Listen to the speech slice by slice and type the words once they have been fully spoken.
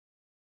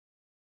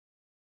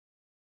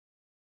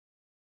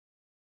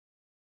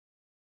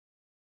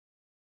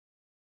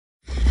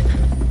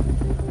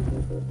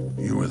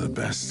You were the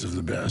best of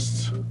the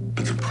best.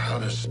 But the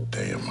proudest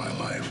day of my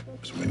life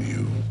was when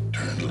you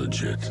turned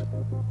legit.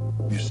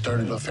 You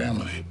started a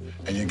family,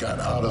 and you got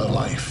out of the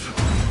life.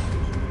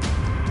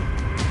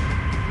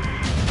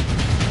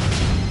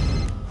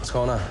 What's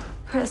going on?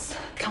 Chris,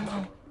 come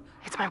home.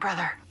 It's my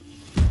brother.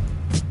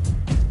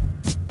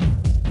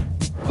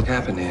 What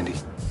happened, Andy?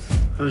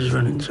 I was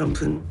running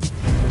something,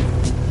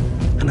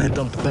 and I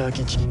dumped the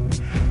package.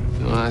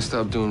 When I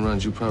stopped doing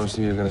runs, you promised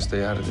me you're gonna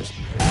stay out of this.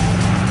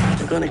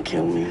 They're gonna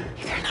kill me.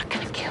 They're not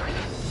gonna kill you.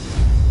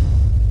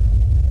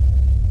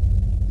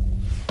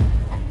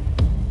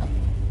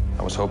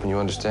 I was hoping you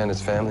understand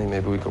it's family.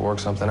 Maybe we could work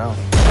something out.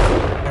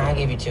 I'll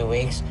give you 2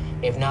 weeks.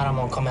 If not, I'm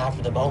gonna come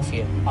after the both of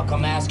you. I'll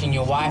come asking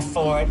your wife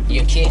for it,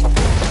 your kid.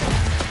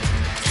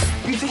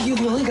 You think you're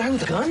the only guy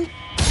with a gun?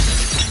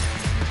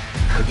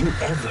 Have you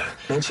ever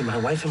mentioned my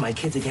wife and my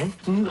kids again?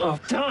 Oh,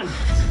 done.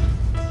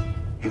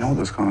 You know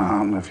what's gonna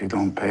happen if you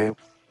don't pay.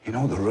 You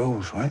know the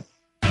rules, right?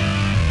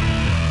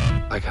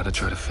 I gotta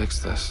try to fix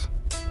this.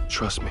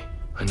 Trust me,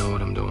 I know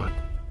what I'm doing.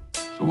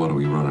 So what are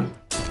we running?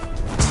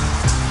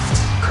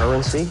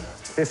 Currency?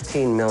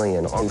 15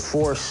 million on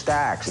 4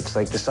 stacks. It's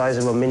like the size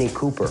of a Mini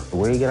Cooper.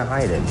 Where are you gonna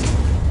hide it?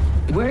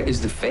 Where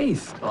is the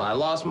faith? Oh, I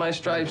lost my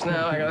stripes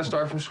now. I gotta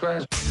start from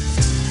scratch.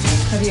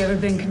 Have you ever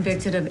been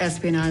convicted of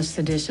espionage,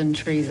 sedition,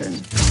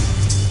 treason?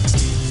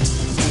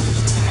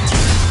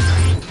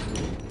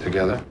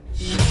 Together?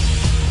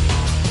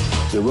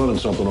 You're running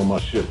something on my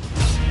ship.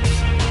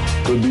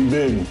 Could be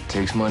big.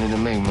 Takes money to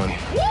make money.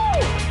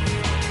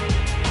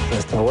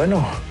 Está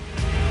bueno.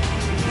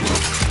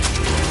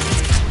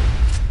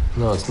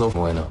 No, it's no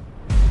bueno.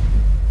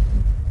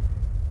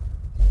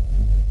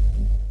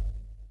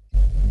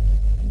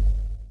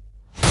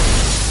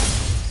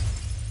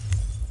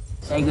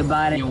 Say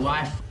goodbye to your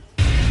wife.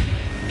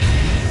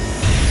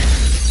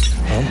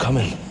 I'm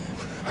coming.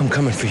 I'm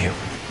coming for you.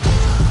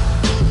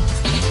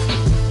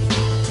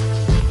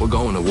 We're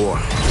going to war.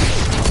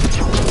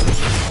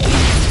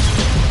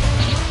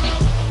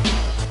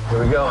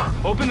 Here we go.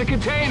 Open the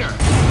container.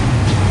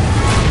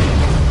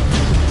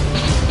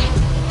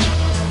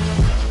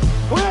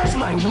 Where's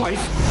my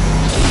wife?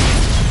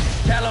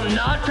 Tell him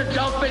not to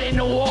dump it in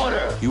the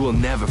water. You will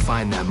never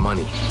find that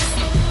money.